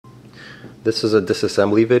This is a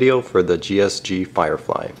disassembly video for the GSG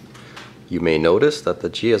Firefly. You may notice that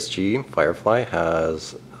the GSG Firefly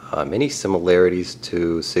has many similarities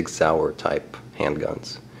to Sig Sauer type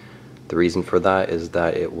handguns. The reason for that is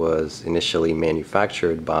that it was initially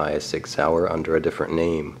manufactured by Sig Sauer under a different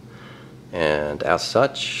name, and as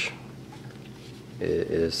such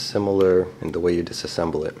it is similar in the way you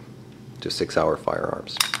disassemble it to Sig Sauer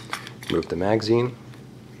firearms. Remove the magazine,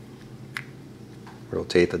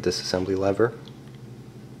 rotate the disassembly lever,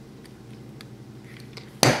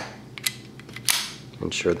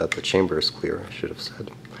 ensure that the chamber is clear, I should have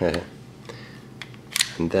said.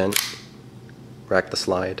 And then rack the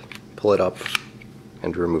slide, pull it up,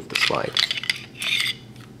 and remove the slide.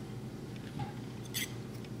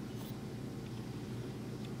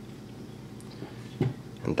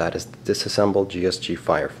 And that is the disassembled GSG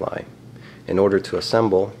Firefly. In order to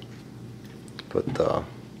assemble, put the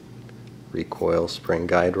recoil spring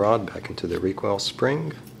guide rod back into the recoil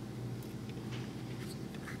spring,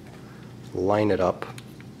 line it up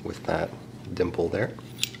with that dimple there,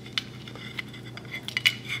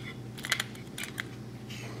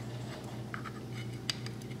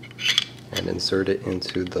 and insert it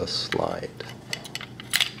into the slide.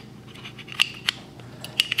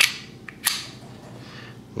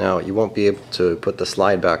 Now you won't be able to put the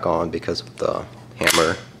slide back on because of the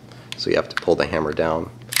hammer, so you have to pull the hammer down,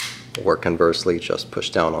 or conversely just push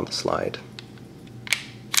down on the slide.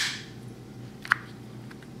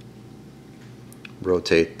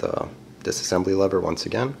 Rotate the disassembly lever once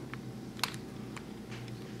again,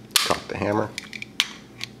 cock the hammer,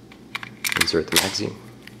 insert the magazine,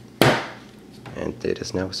 and it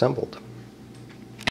is now assembled.